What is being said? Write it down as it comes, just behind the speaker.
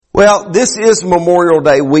Well, this is Memorial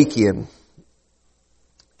Day weekend.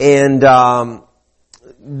 And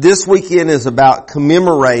this weekend is about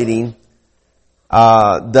commemorating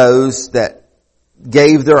those that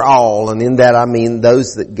gave their all. And in that I mean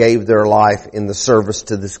those that gave their life in the service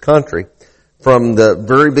to this country from the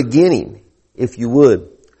very beginning, if you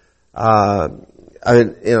would. Later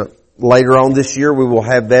on this year we will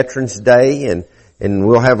have Veterans Day and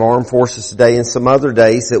we'll have Armed Forces Day and some other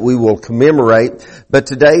days that we will commemorate. But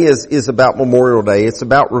today is about Memorial Day. It's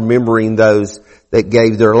about remembering those that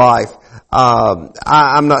gave their life.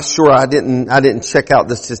 I'm not sure. I didn't check out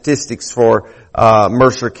the statistics for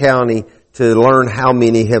Mercer County to learn how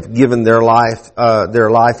many have given their life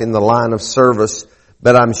in the line of service.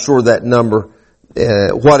 But I'm sure that number,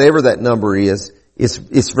 whatever that number is,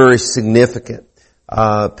 it's very significant.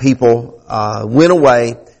 People went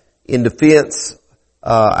away in defense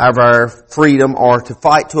of our freedom, or to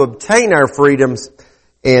fight to obtain our freedoms,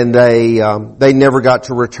 and they never got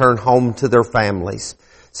to return home to their families.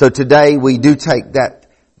 So today we do take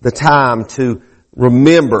the time to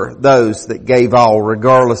remember those that gave all,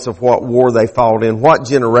 regardless of what war they fought in, what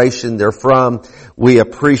generation they're from. We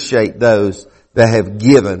appreciate those that have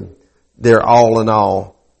given their all in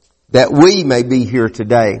all, that we may be here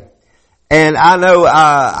today. And I know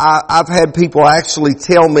I've had people actually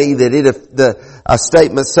tell me that a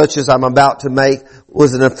statement such as I'm about to make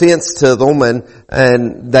was an offense to them,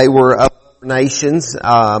 and they were other nations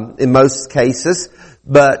in most cases.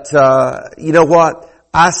 But you know what?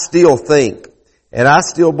 I still think, and I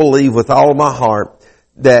still believe with all of my heart,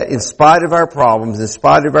 that in spite of our problems, in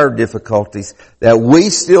spite of our difficulties, that we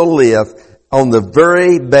still live on the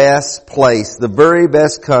very best place, the very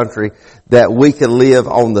best country that we can live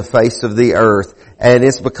on the face of the earth. And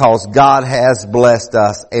it's because God has blessed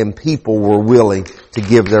us and people were willing to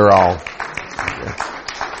give their all.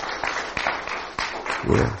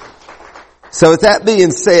 Yeah. So with that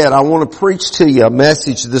being said, I want to preach to you a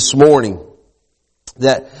message this morning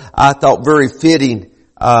that I thought very fitting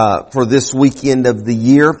for this weekend of the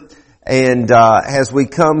year. And as we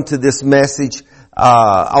come to this message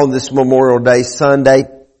on this Memorial Day Sunday,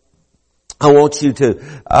 I want you to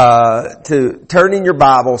turn in your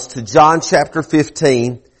Bibles to John chapter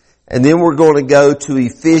 15, and then we're going to go to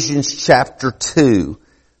Ephesians chapter 2.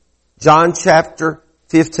 John chapter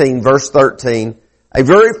 15, verse 13, a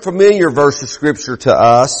very familiar verse of Scripture to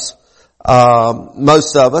us.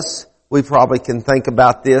 Most of us, we probably can think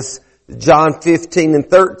about this. John 15 and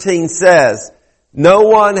 13 says, "No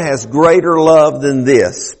one has greater love than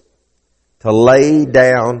this, to lay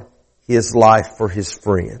down his life for his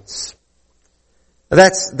friends."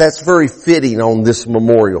 That's very fitting on this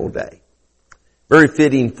Memorial Day. Very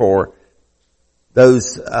fitting for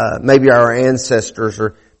those, maybe our ancestors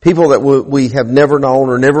or people that we have never known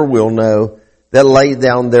or never will know, that laid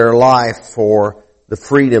down their life for the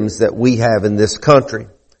freedoms that we have in this country.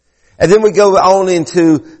 And then we go on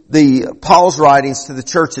into Paul's writings to the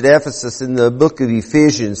church at Ephesus in the book of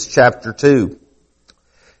Ephesians chapter 2.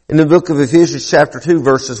 In the book of Ephesians chapter 2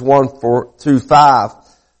 verses 1 through 5,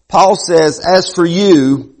 Paul says, "As for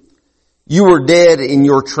you, you were dead in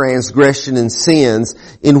your transgression and sins,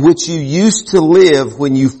 in which you used to live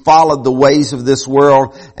when you followed the ways of this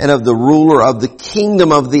world and of the ruler of the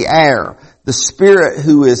kingdom of the air, the spirit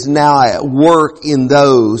who is now at work in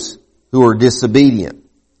those who are disobedient.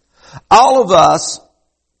 All of us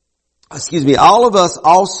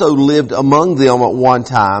also lived among them at one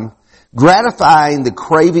time, gratifying the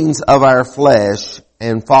cravings of our flesh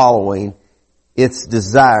and following its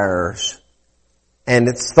desires and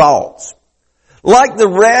its thoughts. Like the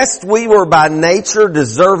rest, we were by nature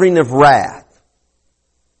deserving of wrath."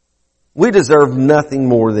 We deserve nothing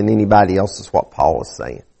more than anybody else, is what Paul is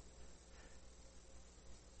saying.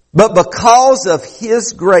 "But because of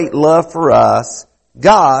His great love for us,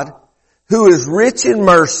 God, who is rich in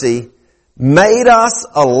mercy, made us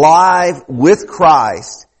alive with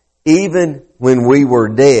Christ, even when we were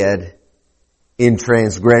dead in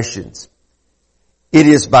transgressions. It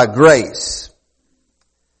is by grace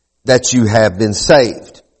that you have been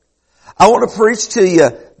saved." I want to preach to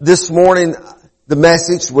you this morning the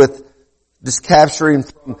message with just capturing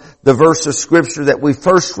from the verse of Scripture that we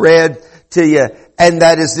first read to you, and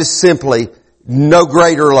that is this simply, no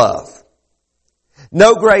greater love.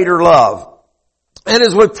 No greater love. And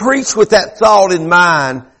as we preach with that thought in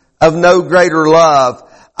mind of no greater love,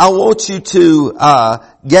 I want you to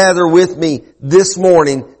gather with me this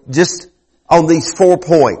morning just on these 4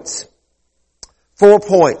 points. 4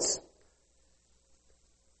 points.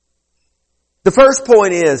 The first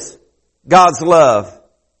point is God's love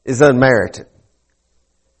is unmerited.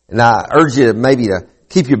 And I urge you maybe to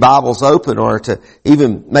keep your Bibles open or to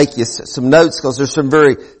even make you some notes, because there's some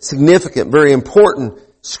very significant, very important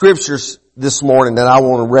scriptures this morning that I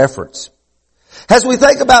want to reference. As we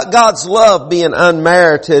think about God's love being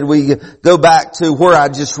unmerited, we go back to where I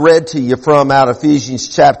just read to you from out of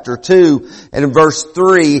Ephesians chapter 2 and in verse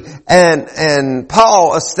 3. And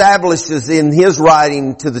Paul establishes in his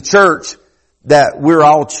writing to the church that we're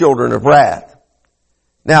all children of wrath.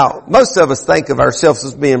 Now, most of us think of ourselves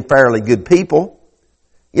as being fairly good people.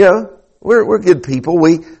 You know, we're good people.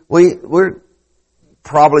 We're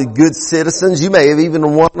probably good citizens. You may have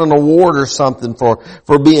even won an award or something for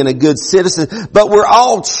being a good citizen. But we're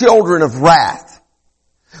all children of wrath.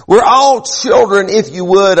 We're all children, if you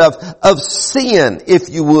would, of sin, if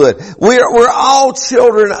you would. We're all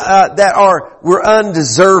children we're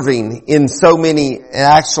undeserving in so many,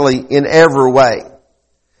 actually in every way.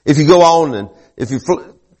 If you go on and if you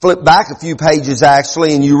flip back a few pages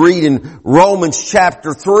actually, and you read in Romans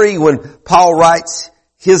chapter 3 when Paul writes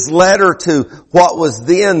his letter to what was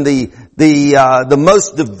then the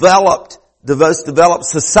most developed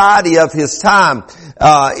society of his time.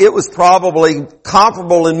 It was probably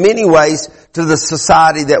comparable in many ways to the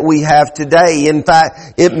society that we have today. In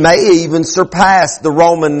fact, it may even surpass the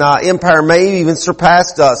Roman Empire, may even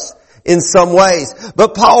surpassed us in some ways.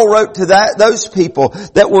 But Paul wrote to those people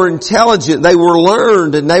that were intelligent, they were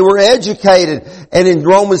learned, and they were educated. And in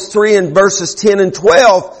Romans 3 and verses 10 and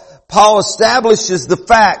 12, Paul establishes the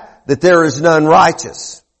fact that there is none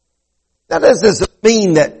righteous. Now, this doesn't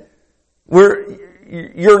mean that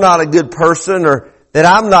you're not a good person or that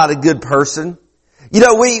I'm not a good person. You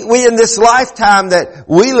know, we in this lifetime that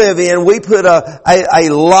we live in, we put a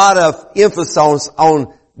lot of emphasis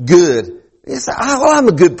on good. You say, well, I'm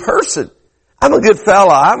a good person. I'm a good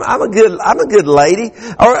fella. I'm a good lady.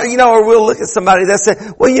 Or we'll look at somebody that say,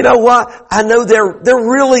 well, you know what? I know they're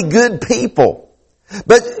really good people.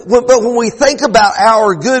 But when we think about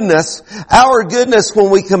our goodness when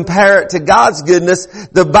we compare it to God's goodness,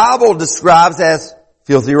 the Bible describes as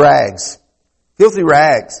filthy rags. Filthy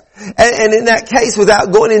rags. And in that case,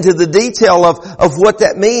 without going into the detail of what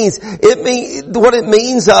that means, what it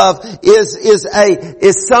means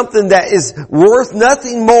is something that is worth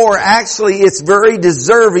nothing more. Actually, it's very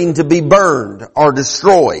deserving to be burned or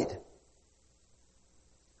destroyed.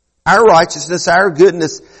 Our righteousness, our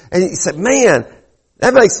goodness, and you said, man,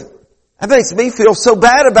 that makes me feel so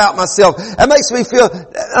bad about myself. That makes me feel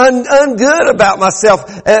ungood about myself.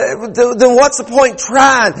 Then what's the point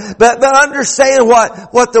trying? But understand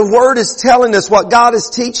what the Word is telling us, what God is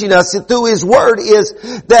teaching us through His Word is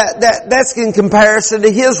that's in comparison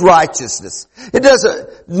to His righteousness. It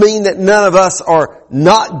doesn't mean that none of us are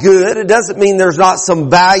not good. It doesn't mean there's not some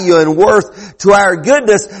value and worth to our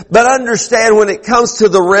goodness. But understand when it comes to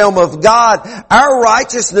the realm of God, our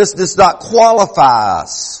righteousness does not qualify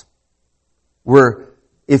us.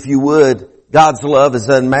 If you would, God's love is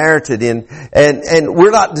unmerited and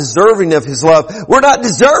we're not deserving of His love. We're not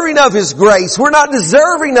deserving of His grace. We're not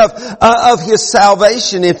deserving of His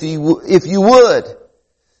salvation, if you would.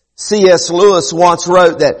 C.S. Lewis once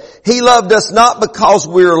wrote that He loved us not because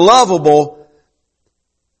we're lovable,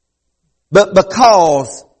 but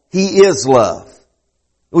because He is love.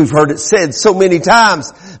 We've heard it said so many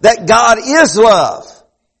times that God is love.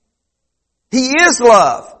 He is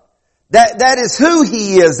love. That is who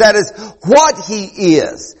He is. That is what He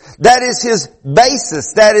is. That is His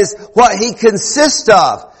basis. That is what He consists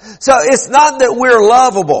of. So it's not that we're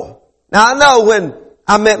lovable. Now I know when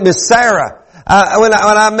I met Miss Sarah, when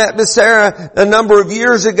I met Miss Sarah a number of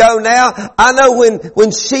years ago now, I know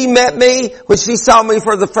when she met me, when she saw me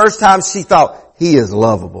for the first time, she thought, he is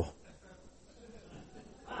lovable.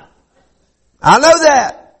 I know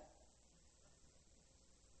that.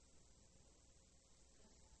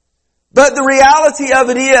 But the reality of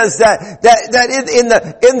it is that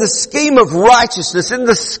in the scheme of righteousness, in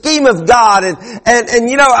the scheme of God, and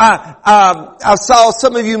you know, I saw,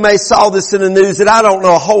 some of you may saw this in the news, and I don't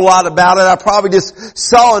know a whole lot about it. I probably just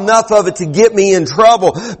saw enough of it to get me in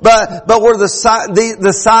trouble. But where the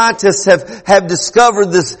scientists have discovered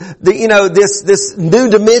this new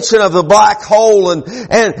dimension of the black hole,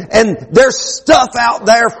 and there's stuff out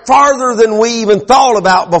there farther than we even thought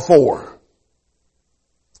about before.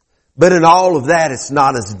 But in all of that, it's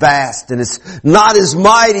not as vast and it's not as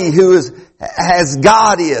mighty as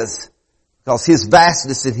God is. Because His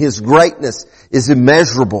vastness and His greatness is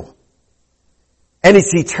immeasurable. And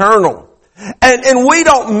it's eternal. And we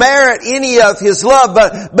don't merit any of His love,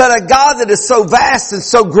 but a God that is so vast and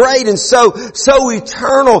so great and so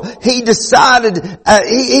eternal, He decided,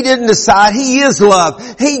 He didn't decide, He is love.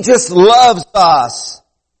 He just loves us,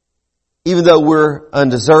 even though we're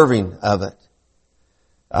undeserving of it.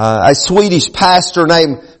 a Swedish pastor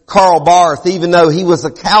named Karl Barth. Even though he was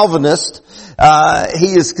a Calvinist,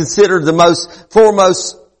 he is considered the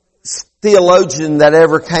foremost theologian that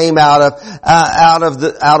ever came out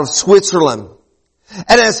of Switzerland.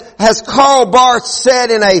 And as Karl Barth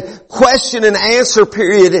said in a question and answer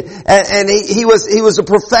period, and he was a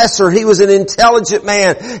professor, he was an intelligent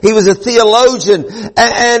man, he was a theologian,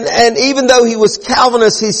 and even though he was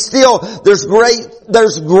Calvinist, there's great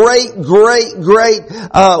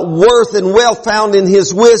worth and wealth found in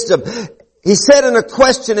his wisdom. He said in a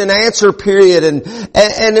question and answer period, and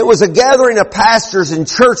it was a gathering of pastors and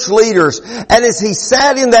church leaders, and as he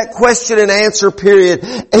sat in that question and answer period,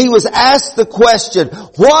 he was asked the question,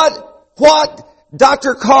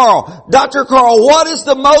 Dr. Carl, what is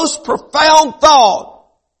the most profound thought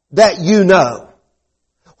that you know?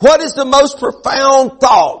 What is the most profound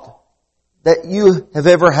thought that you have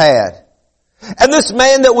ever had? And this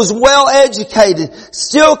man that was well educated,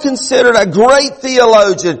 still considered a great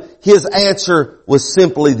theologian, his answer was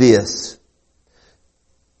simply this: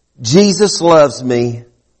 Jesus loves me,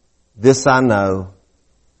 this I know,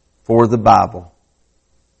 for the Bible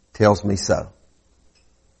tells me so.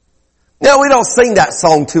 Now, we don't sing that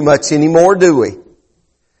song too much anymore, do we?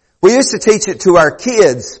 We used to teach it to our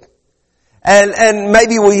kids. And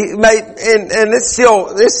it's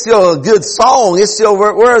still a good song. It's still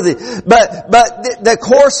worthy. But the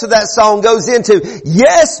chorus of that song goes into,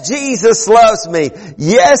 yes, Jesus loves me.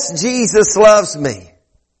 Yes, Jesus loves me.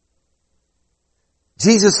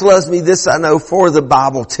 Jesus loves me, this I know, for the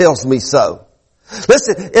Bible tells me so.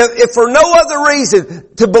 Listen, if for no other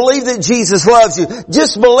reason to believe that Jesus loves you,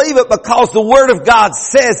 just believe it because the Word of God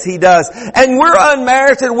says He does. And we're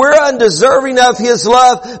unmerited, we're undeserving of His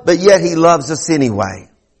love, but yet He loves us anyway.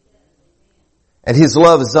 And His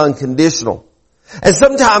love is unconditional. And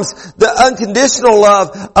sometimes the unconditional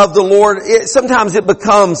love of the Lord, sometimes it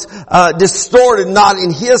becomes distorted, not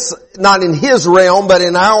in His realm, but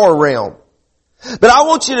in our realm. But I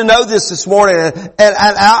want you to know this morning, and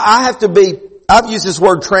I've used this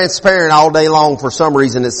word transparent all day long for some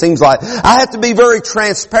reason. It seems like I have to be very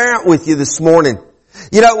transparent with you this morning.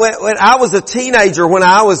 You know, when I was a teenager, when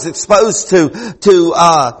I was exposed to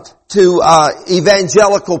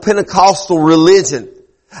evangelical Pentecostal religion,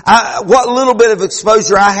 what little bit of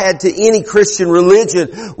exposure I had to any Christian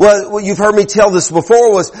religion was, you've heard me tell this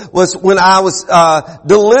before, was when I was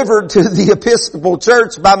delivered to the Episcopal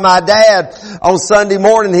Church by my dad on Sunday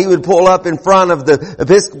morning. He would pull up in front of the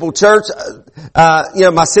Episcopal Church.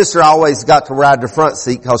 My sister always got to ride the front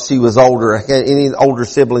seat because she was older. Any older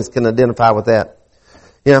siblings can identify with that.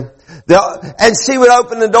 Yeah. And she would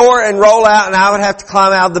open the door and roll out, and I would have to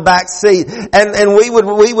climb out of the back seat. And we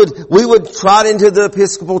would trot into the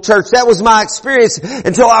Episcopal Church. That was my experience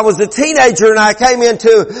until I was a teenager and I came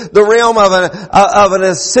into the realm of an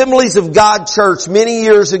Assemblies of God church many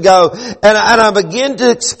years ago. And I began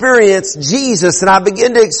to experience Jesus, and I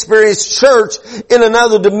began to experience church in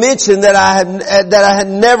another dimension that I had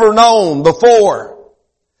never known before.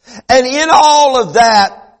 And in all of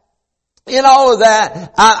that,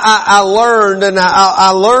 I learned, and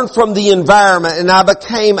I learned from the environment, and I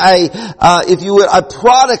became a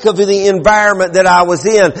product of the environment that I was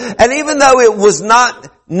in. And even though it was not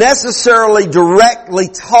necessarily directly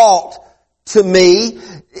taught to me,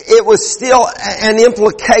 it was still an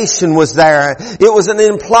implication was there. It was an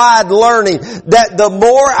implied learning that the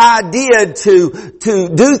more I did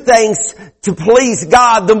to do things to please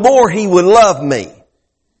God, the more He would love me.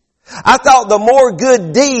 I thought the more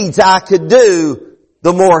good deeds I could do,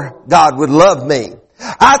 the more God would love me.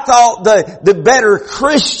 I thought the better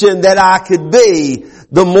Christian that I could be,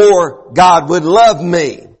 the more God would love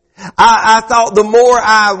me. I thought the more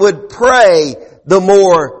I would pray, the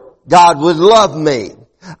more God would love me.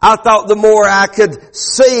 I thought the more I could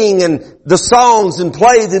sing and the songs and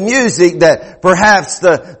play the music, that perhaps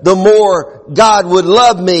the more God would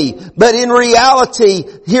love me. But in reality,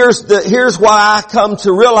 here's why I come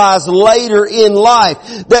to realize later in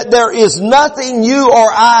life that there is nothing you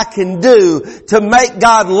or I can do to make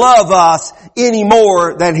God love us any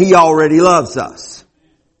more than He already loves us.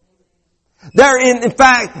 In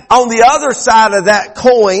fact, on the other side of that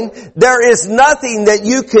coin, there is nothing that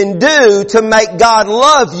you can do to make God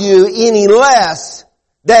love you any less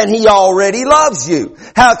than He already loves you.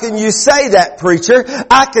 How can you say that, preacher?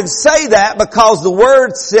 I can say that because the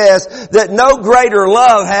Word says that no greater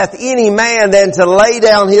love hath any man than to lay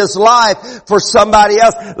down his life for somebody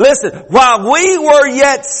else. Listen, while we were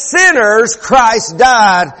yet sinners, Christ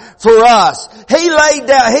died for us. He laid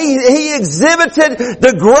down, He exhibited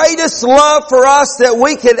the greatest love for us that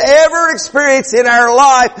we could ever experience in our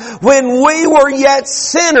life. When we were yet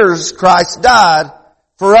sinners, Christ died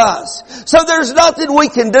for us. So there's nothing we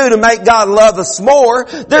can do to make God love us more.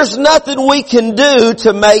 There's nothing we can do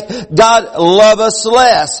to make God love us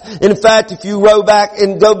less. In fact, if you go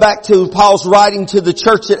back to Paul's writing to the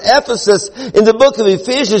church at Ephesus in the book of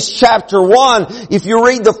Ephesians chapter 1, if you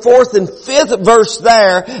read the 4th and 5th verse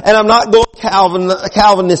there, and I'm not going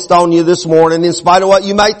Calvinist on you this morning in spite of what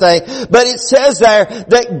you may think, but it says there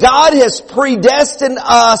that God has predestined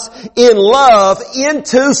us in love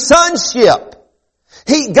into sonship.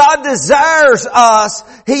 God desires us.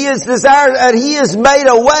 He has made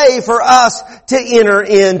a way for us to enter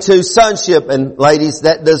into sonship. And ladies,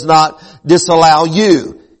 that does not disallow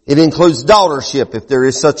you. It includes daughtership, if there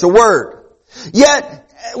is such a word. Yet,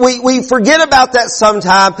 we forget about that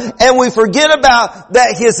sometime, and we forget about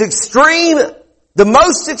that the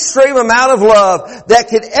most extreme amount of love that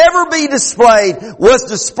could ever be displayed was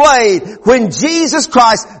displayed when Jesus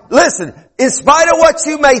Christ, listen, in spite of what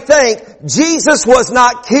you may think, Jesus was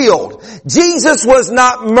not killed. Jesus was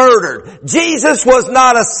not murdered. Jesus was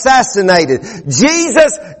not assassinated.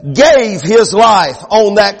 Jesus gave His life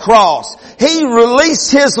on that cross. He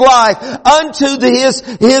released His life unto His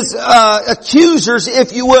accusers,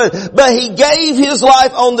 if you would. But He gave His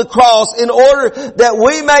life on the cross in order that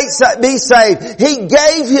we may be saved. He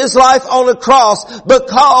gave His life on the cross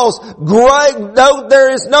because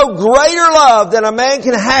there is no greater love that a man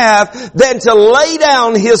can have than to lay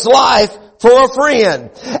down his life for a friend.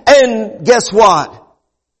 And guess what?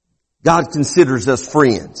 God considers us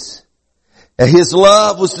friends. And His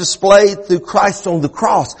love was displayed through Christ on the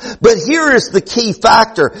cross. But here is the key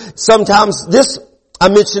factor. Sometimes this, I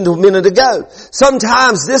mentioned a minute ago,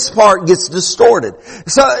 sometimes this part gets distorted.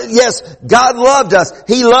 So yes, God loved us.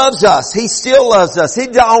 He loves us. He still loves us. He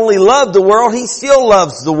not only loved the world, He still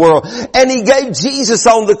loves the world. And He gave Jesus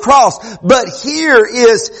on the cross. But here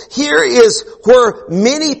is where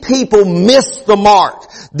many people miss the mark.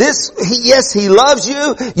 Yes, He loves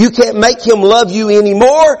you. You can't make Him love you any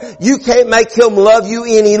more. You can't make Him love you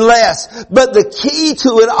any less. But the key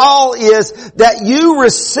to it all is that you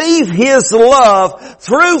receive His love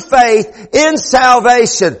through faith in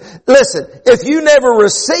salvation. Listen, if you never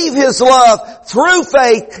receive His love through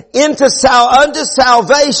faith unto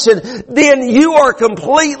salvation, then you are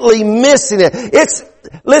completely missing it.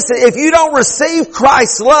 Listen, if you don't receive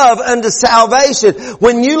Christ's love unto salvation,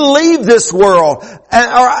 when you leave this world, or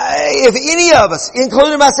if any of us,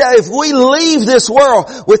 including myself, if we leave this world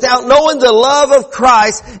without knowing the love of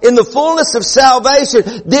Christ in the fullness of salvation,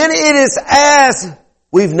 then it is as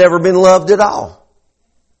we've never been loved at all.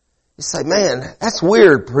 You say, man, that's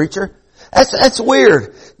weird, preacher. That's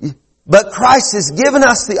weird. But Christ has given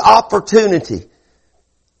us the opportunity.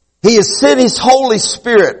 He has sent His Holy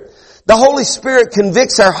Spirit. The Holy Spirit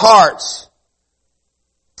convicts our hearts.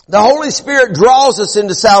 The Holy Spirit draws us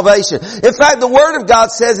into salvation. In fact, the Word of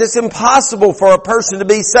God says it's impossible for a person to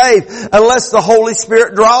be saved unless the Holy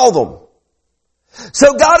Spirit draw them.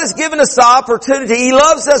 So God has given us the opportunity. He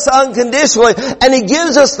loves us unconditionally, and He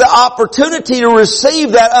gives us the opportunity to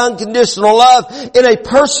receive that unconditional love in a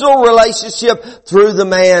personal relationship through the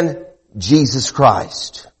man Jesus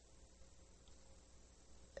Christ.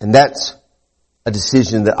 And that's a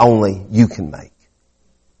decision that only you can make.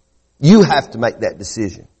 You have to make that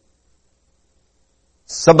decision.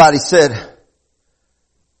 Somebody said,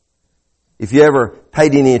 if you ever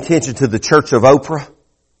paid any attention to the Church of Oprah,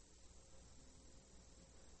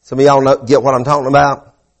 some of y'all get what I'm talking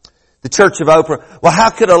about? The Church of Oprah. Well, how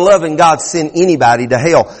could a loving God send anybody to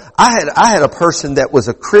hell? I had a person that was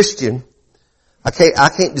a Christian. I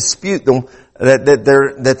can't dispute them that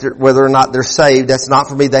they're whether or not they're saved. That's not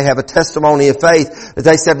for me. They have a testimony of faith. But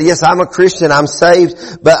they said, yes, I'm a Christian, I'm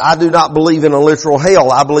saved, but I do not believe in a literal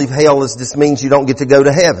hell. I believe hell just means you don't get to go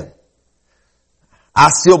to heaven. I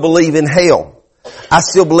still believe in hell. I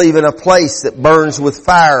still believe in a place that burns with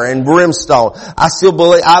fire and brimstone.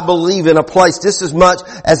 I believe in a place just as much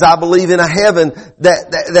as I believe in a heaven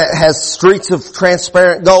that has streets of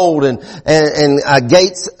transparent gold and a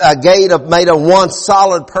gate made of one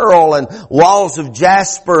solid pearl and walls of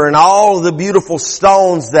jasper and all of the beautiful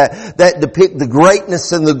stones that depict the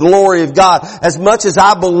greatness and the glory of God. As much as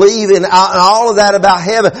I believe in all of that about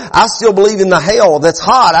heaven, I still believe in the hell that's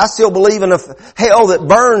hot. I still believe in a hell that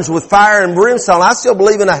burns with fire and brimstone. I still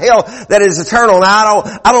believe in a hell that is eternal. Now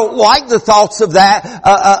I don't like the thoughts of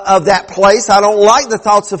that place. I don't like the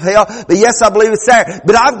thoughts of hell, but yes, I believe it's there.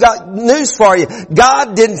 But I've got news for you.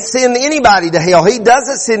 God didn't send anybody to hell. He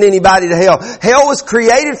doesn't send anybody to hell. Hell was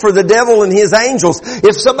created for the devil and his angels.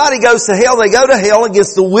 If somebody goes to hell, they go to hell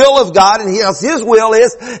against the will of God, and His will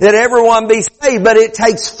is that everyone be saved. but it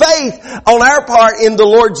takes faith on our part in the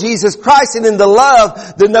Lord Jesus Christ and in the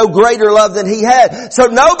love, the no greater love than He had. So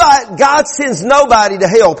God sends nobody to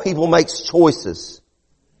hell. People make choices.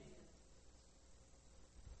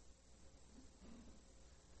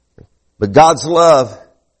 But God's love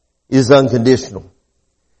is unconditional.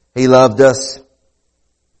 He loved us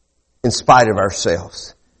in spite of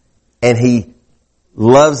ourselves. And He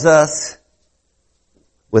loves us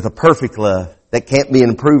with a perfect love that can't be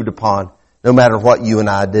improved upon no matter what you and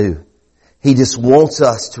I do. He just wants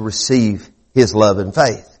us to receive His love and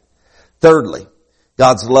faith. Thirdly,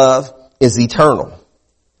 God's love is eternal.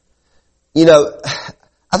 You know,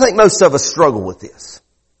 I think most of us struggle with this.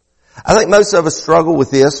 I think most of us struggle with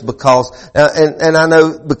this because, and I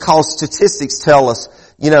know because statistics tell us,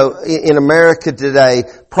 you know, in America today,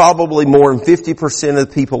 probably more than 50% of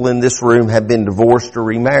the people in this room have been divorced or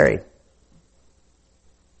remarried.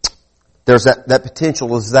 There's that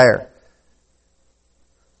potential is there.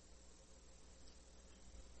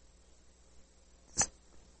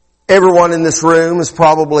 Everyone in this room has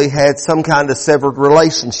probably had some kind of severed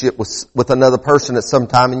relationship with another person at some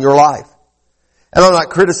time in your life. And I'm not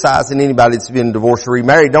criticizing anybody that's been divorced or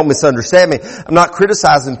remarried. Don't misunderstand me. I'm not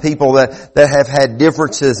criticizing people that have had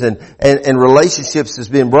differences and relationships has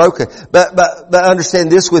been broken. But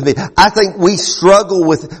understand this with me. I think we struggle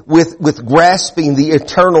with grasping the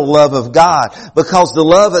eternal love of God because the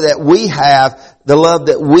love that we have, the love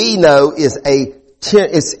that we know is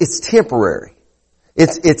it's temporary.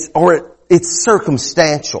 It's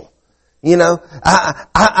circumstantial. You know,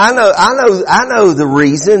 I know the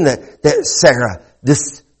reason that Sarah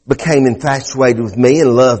just became infatuated with me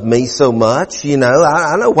and loved me so much. You know,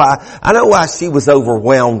 I know why she was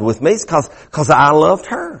overwhelmed with me. It's cause I loved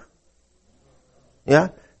her. Yeah.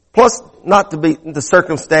 Plus, not to be the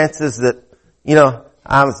circumstances that, you know,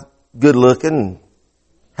 I was good looking and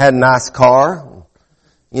had a nice car,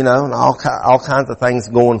 you know, and all kinds of things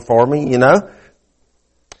going for me, you know.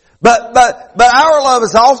 But our love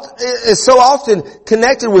is so often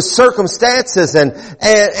connected with circumstances and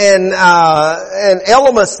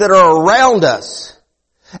elements that are around us.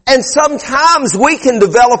 And sometimes we can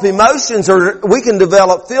develop emotions or we can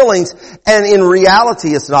develop feelings, and in reality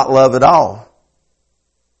it's not love at all.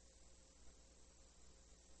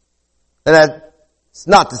 And that's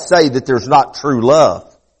not to say that there's not true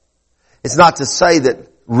love. It's not to say that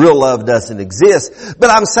real love doesn't exist. But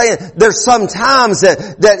I'm saying there's sometimes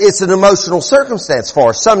that it's an emotional circumstance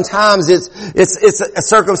for us. Sometimes it's a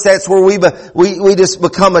circumstance where we just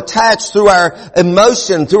become attached through our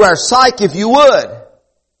emotion, through our psyche, if you would.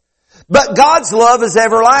 But God's love is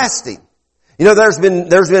everlasting. You know, there's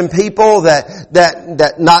been people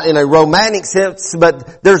that not in a romantic sense,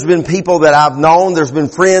 but there's been people that I've known, there's been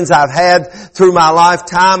friends I've had through my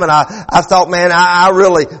lifetime, and I thought, man, I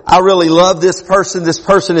really love this person. This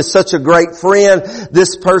person is such a great friend.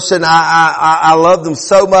 This person, I love them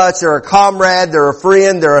so much. They're a comrade, they're a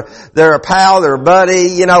friend, they're a pal, they're a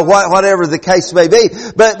buddy, you know, whatever the case may be.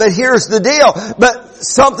 But here's the deal. But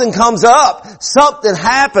something comes up. Something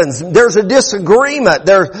happens. There's a disagreement.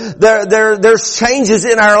 There's changes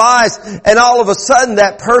in our lives. And all of a sudden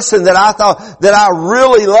that person that I thought that I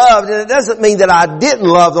really loved, and it doesn't mean that I didn't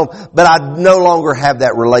love them, but I no longer have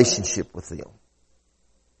that relationship with them.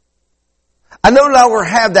 I no longer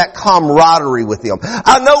have that camaraderie with them.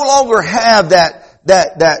 I no longer have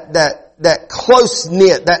that close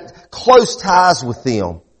knit, that close ties with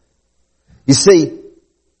them. You see,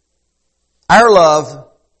 our love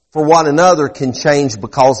for one another can change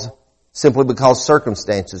simply because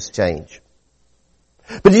circumstances change.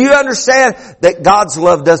 But do you understand that God's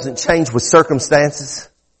love doesn't change with circumstances?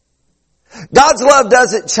 God's love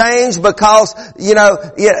doesn't change because, you know,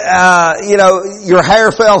 your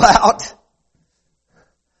hair fell out.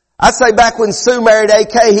 I'd say back when Sue married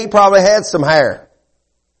AK, he probably had some hair.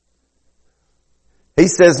 He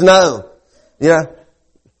says no. You know,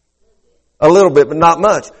 a little bit, but not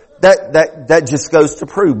much. That just goes to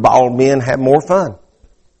prove bald men have more fun.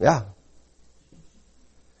 Yeah.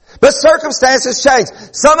 But circumstances change.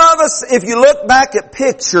 Some of us, if you look back at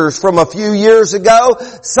pictures from a few years ago,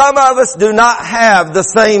 some of us do not have the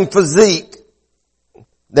same physique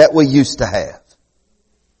that we used to have.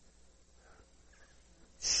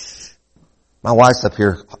 My wife's up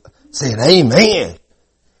here saying, amen.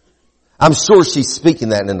 I'm sure she's speaking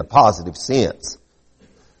that in a positive sense.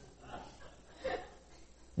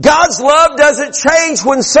 God's love doesn't change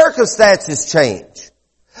when circumstances change.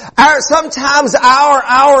 Sometimes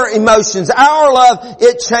our emotions, our love,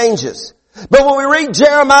 it changes. But when we read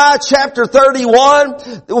Jeremiah chapter 31,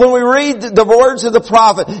 when we read the words of the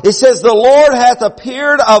prophet, it says, the Lord hath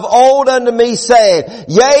appeared of old unto me, saying,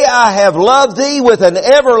 Yea, I have loved thee with an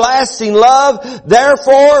everlasting love,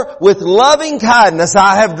 therefore with loving kindness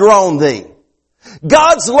I have drawn thee.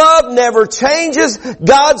 God's love never changes.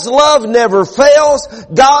 God's love never fails.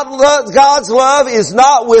 God's love is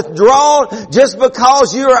not withdrawn just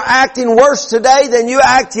because you are acting worse today than you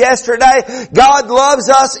act yesterday. God loves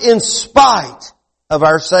us in spite of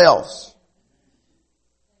ourselves.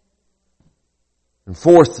 And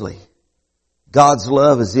fourthly, God's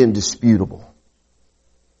love is indisputable.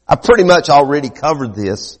 I pretty much already covered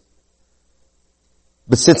this,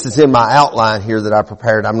 but since it's in my outline here that I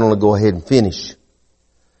prepared, I'm going to go ahead and finish.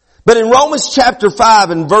 But in Romans chapter 5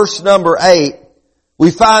 and verse number 8,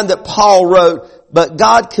 we find that Paul wrote, But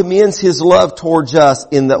God commends His love towards us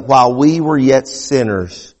in that while we were yet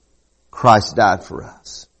sinners, Christ died for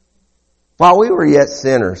us. While we were yet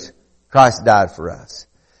sinners, Christ died for us.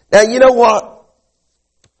 Now you know what?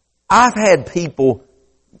 I've had people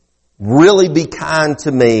really be kind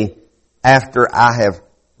to me after I have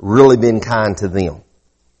really been kind to them.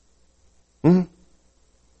 I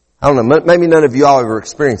don't know, maybe none of you all ever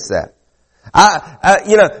experienced that.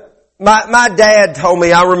 My dad told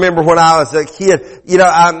me, I remember when I was a kid,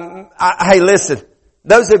 hey listen,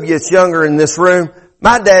 those of you that's younger in this room,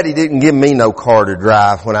 my daddy didn't give me no car to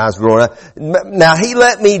drive when I was growing up. Now he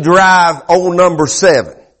let me drive old number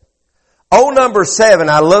 7. Old number 7,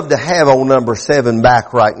 I love to have old number 7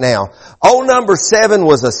 back right now. Old number 7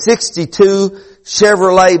 was a 62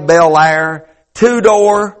 Chevrolet Bel Air,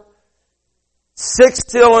 2-door,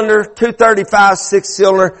 6-cylinder, 235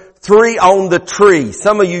 6-cylinder, 3 on the tree.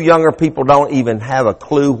 Some of you younger people don't even have a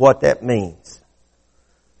clue what that means.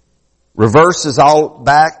 Reverse is all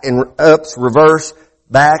back and up's reverse,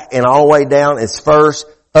 back and all the way down is first,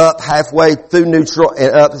 up halfway through neutral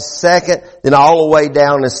and up is second, then all the way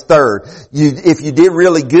down is third. If you did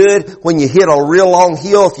really good, when you hit a real long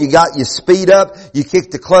hill, if you got your speed up, you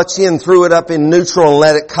kicked the clutch in, threw it up in neutral and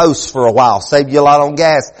let it coast for a while. Saved you a lot on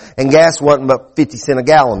gas. And gas wasn't but 50 cents a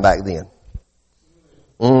gallon back then.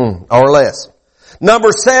 Or less.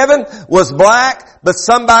 Number 7 was black, but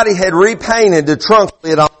somebody had repainted the trunk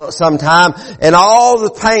lid on it sometime, and all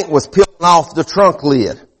the paint was peeling off the trunk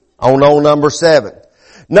lid on old number 7.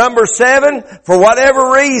 Number 7, for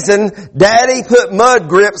whatever reason, Daddy put mud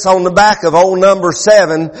grips on the back of old number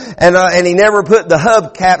 7, and he never put the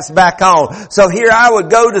hubcaps back on. So here I would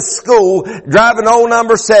go to school, driving old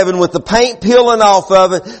number 7 with the paint peeling off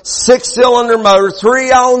of it, 6-cylinder motor,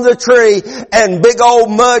 3 on the tree, and big old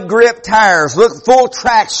mud grip tires. Look, full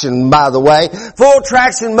traction, by the way. Full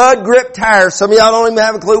traction mud grip tires. Some of y'all don't even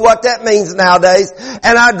have a clue what that means nowadays.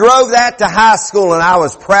 And I drove that to high school, and I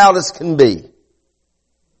was proud as can be.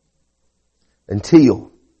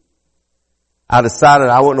 Until I decided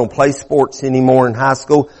I wasn't going to play sports anymore in high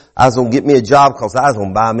school. I was going to get me a job because I was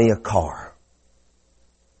going to buy me a car.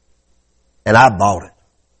 And I bought it.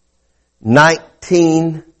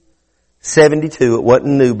 1972. It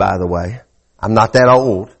wasn't new, by the way. I'm not that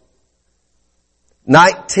old.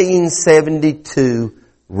 1972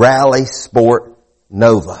 Rally Sport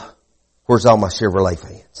Nova. Where's all my Chevrolet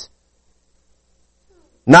fans?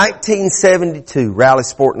 1972 Rally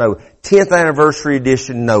Sport Nova. 10th anniversary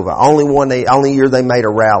edition Nova. Only year they made a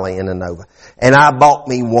rally in a Nova. And I bought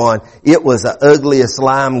me one. It was the ugliest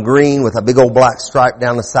lime green with a big old black stripe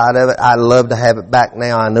down the side of it. I'd love to have it back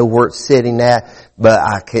now. I know where it's sitting at, but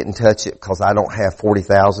I couldn't touch it because I don't have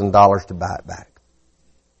 $40,000 to buy it back.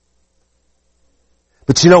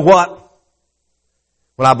 But you know what?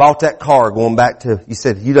 When I bought that car, going back to, you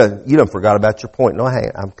said, you done forgot about your point. No,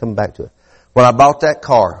 I'm coming back to it. When I bought that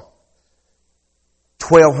car,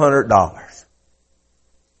 $1,200.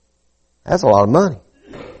 That's a lot of money.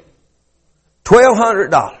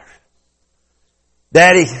 $1,200.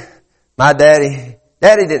 My daddy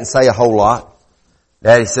didn't say a whole lot.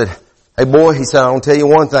 Daddy said, hey boy, he said, I'm going to tell you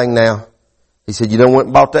one thing now. He said, you done went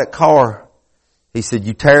and bought that car. He said,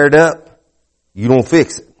 you tear it up, you don't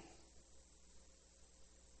fix it.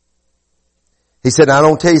 He said, I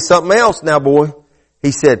don't tell you something else now, boy.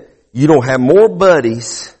 He said, you don't have more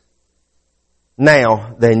buddies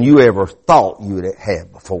now than you ever thought you would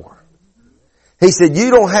have before. He said, you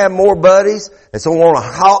don't have more buddies that's going to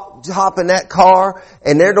want to hop in that car,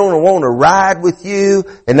 and they're going to want to ride with you,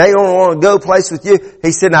 and they don't want to go place with you.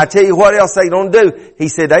 He said, and I tell you what else they don't do. He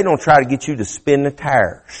said, they don't try to get you to spin the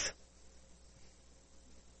tires.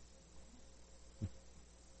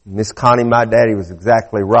 Miss Connie, my daddy was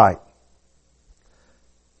exactly right.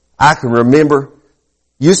 I can remember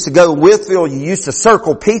You used to go to Withfield, you used to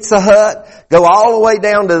circle Pizza Hut, go all the way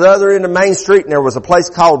down to the other end of Main Street, and there was a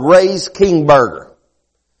place called Ray's King Burger.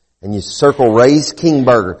 And you circle Ray's King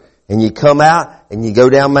Burger, and you come out, and you go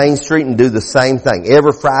down Main Street and do the same thing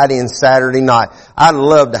every Friday and Saturday night. I'd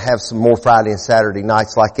love to have some more Friday and Saturday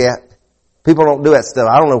nights like that. People don't do that stuff.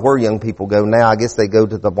 I don't know where young people go now. I guess they go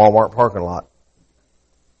to the Walmart parking lot.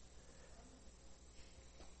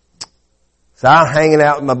 So I'm hanging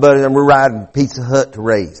out with my buddies and we're riding Pizza Hut to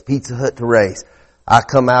Ray's. Pizza Hut to Ray's. I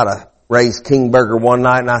come out of Ray's King Burger one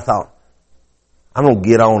night and I thought, I'm going to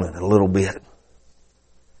get on it a little bit.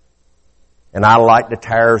 And I light the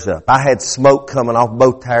tires up. I had smoke coming off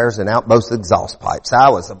both tires and out both exhaust pipes. I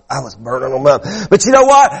was burning them up. But you know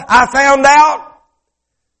what? I found out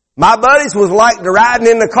my buddies was like riding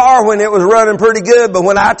in the car when it was running pretty good, but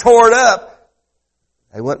when I tore it up,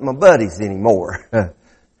 they weren't my buddies anymore.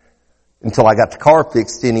 Until I got the car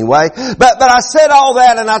fixed anyway. But I said all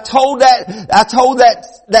that and I told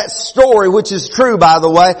that story, which is true by the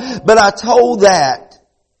way, but I told that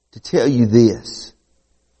to tell you this.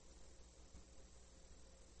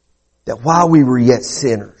 That while we were yet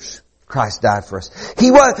sinners, Christ died for us.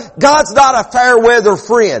 God's not a fair weather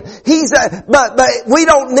friend. But we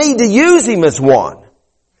don't need to use Him as one.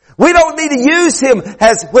 We don't need to use Him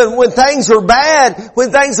as when things are bad.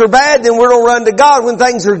 When things are bad, then we don't run to God. When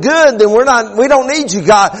things are good, then we don't need you,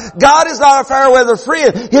 God. God is not a fair weather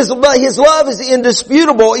friend. His love is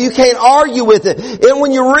indisputable. You can't argue with it. And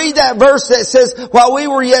when you read that verse that says, while we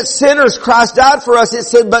were yet sinners, Christ died for us, it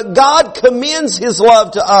said, but God commends His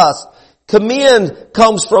love to us. Commend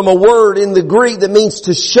comes from a word in the Greek that means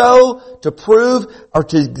to show, to prove, or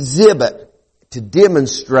to exhibit, to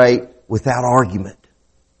demonstrate without argument.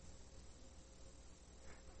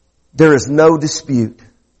 There is no dispute.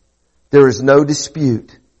 There is no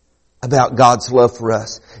dispute about God's love for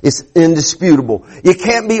us. It's indisputable. It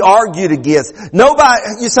can't be argued against.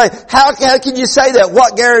 Nobody, you say, how can you say that?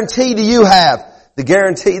 What guarantee do you have? The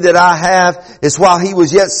guarantee that I have is while He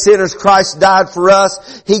was yet sinners, Christ died for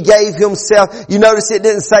us. He gave Himself. You notice it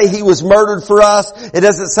didn't say He was murdered for us. It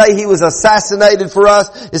doesn't say He was assassinated for us.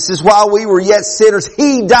 It says while we were yet sinners,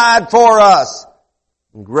 He died for us.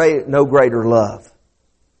 No greater love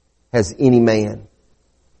has any man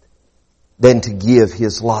than to give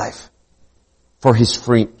his life for his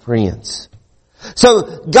friends.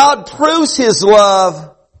 So God proves His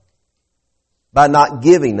love by not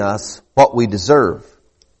giving us what we deserve.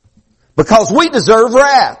 Because we deserve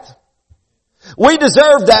wrath. We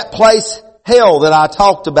deserve that place, hell, that I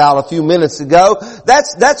talked about a few minutes ago.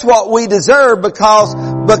 That's what we deserve because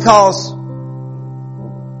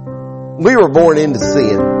we were born into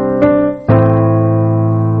sin.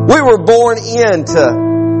 We were born into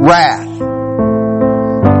wrath.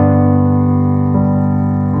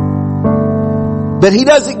 But He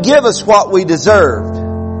doesn't give us what we deserved.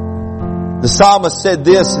 The psalmist said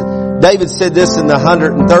this, David said this in the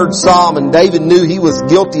 103rd Psalm, and David knew he was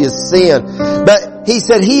guilty of sin. But he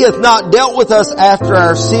said, He hath not dealt with us after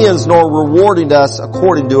our sins, nor rewarded us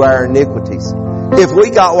according to our iniquities. If we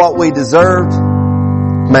got what we deserved,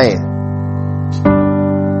 man,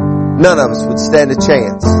 none of us would stand a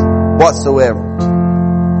chance whatsoever.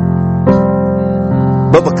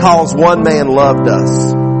 But because one man loved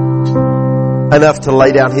us enough to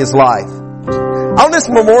lay down His life. On this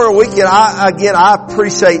Memorial Weekend, I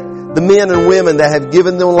appreciate the men and women that have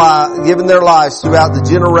given their lives throughout the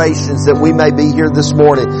generations that we may be here this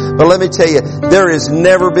morning. But let me tell you, there has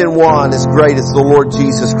never been one as great as the Lord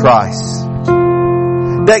Jesus Christ.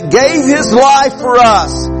 That gave His life for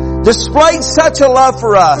us, displayed such a love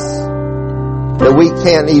for us, that we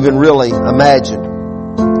can't even really imagine.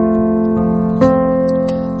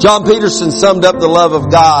 John Peterson summed up the love of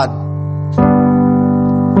God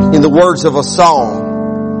in the words of a song.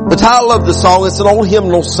 The title of the song, it's an old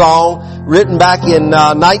hymnal song written back in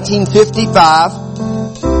 1955.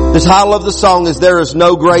 The title of the song is There Is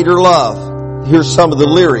No Greater Love. Here's some of the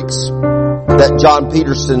lyrics that John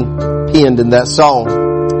Peterson penned in that song.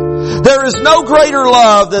 There is no greater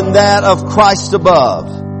love than that of Christ above,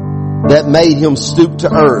 that made Him stoop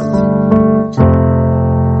to earth,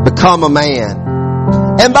 become a man,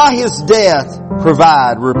 and by His death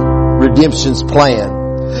provide redemption's plan.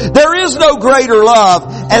 There is no greater love,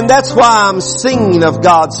 and that's why I'm singing of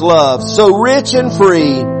God's love, so rich and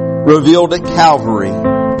free, revealed at Calvary.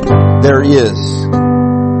 There is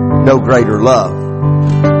no greater love.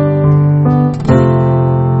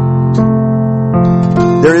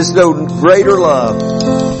 There is no greater love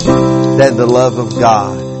than the love of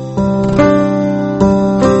God.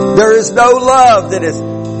 There is no love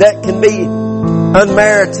that can be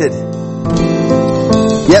unmerited,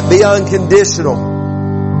 yet be unconditional.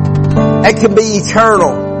 and can be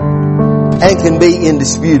eternal and can be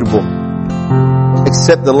indisputable,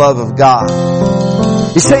 except the love of God.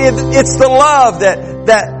 You see, it's the love that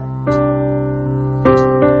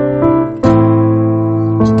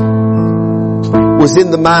was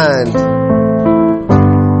in the mind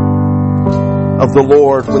of the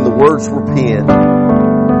Lord when the words were penned.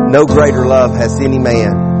 No greater love has any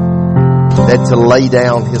man than to lay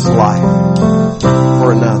down his life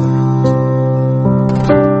for another.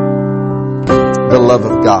 The love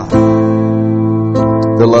of God.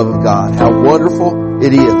 The love of God. How wonderful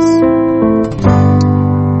it is.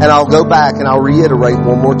 And I'll go back and I'll reiterate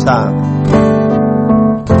one more time.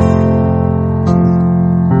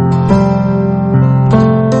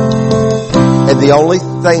 And the only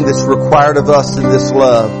thing that's required of us in this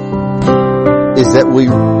love is that we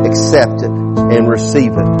accept it and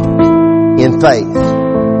receive it in faith.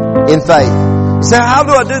 In faith. You say, how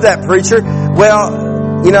do I do that, preacher?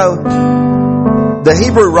 Well, you know, the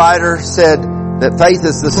Hebrew writer said that faith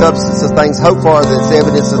is the substance of things hoped for, that's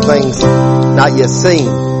evidence of things not yet seen.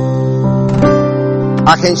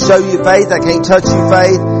 I can't show you faith. I can't touch you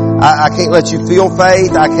faith. I can't let you feel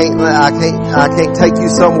faith. I can't take you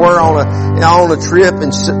somewhere on a trip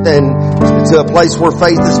and to a place where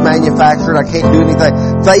faith is manufactured. I can't do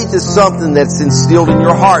anything. Faith is something that's instilled in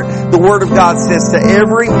your heart. The Word of God says to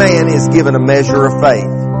every man is given a measure of faith.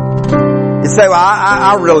 You say, well,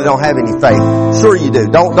 I really don't have any faith. Sure you do.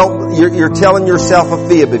 You're telling yourself a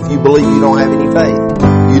fib if you believe you don't have any faith.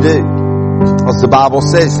 You do. Because the Bible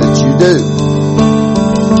says that you do.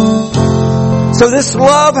 So this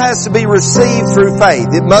love has to be received through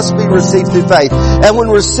faith. It must be received through faith. And when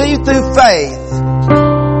received through faith,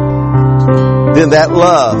 then that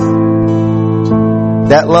love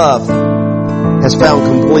has found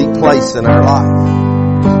complete place in our life.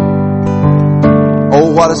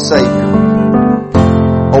 Oh, what a Savior.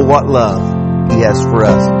 Oh, what love He has for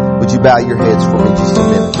us. Would you bow your heads for me just a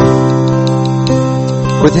minute?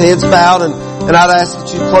 With heads bowed, and I'd ask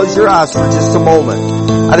that you close your eyes for just a moment.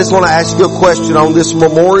 I just want to ask you a question on this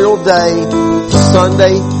Memorial Day,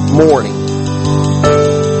 Sunday morning.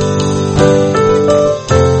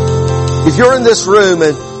 If you're in this room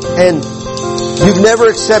and you've never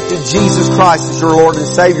accepted Jesus Christ as your Lord and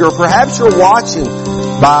Savior, or perhaps you're watching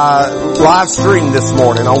by live stream this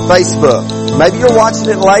morning on Facebook. Maybe you're watching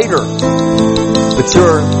it later, but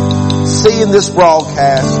you're seeing this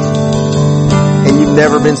broadcast and you've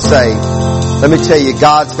never been saved. Let me tell you,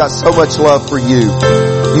 God's got so much love for you.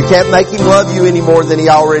 You can't make Him love you any more than He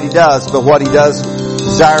already does, but what He does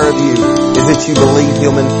desire of you is that you believe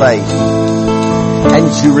Him in faith and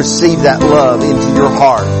that you receive that love into your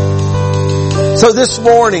heart. So this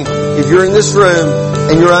morning, if you're in this room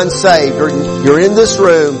and you're unsaved, or you're in this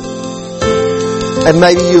room and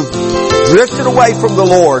maybe you've drifted away from the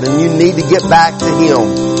Lord and you need to get back to Him,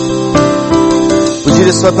 would you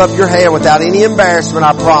just slip up your hand without any embarrassment,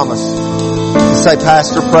 I promise, and say,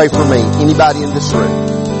 Pastor, pray for me. Anybody in this room?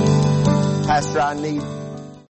 Pastor, I need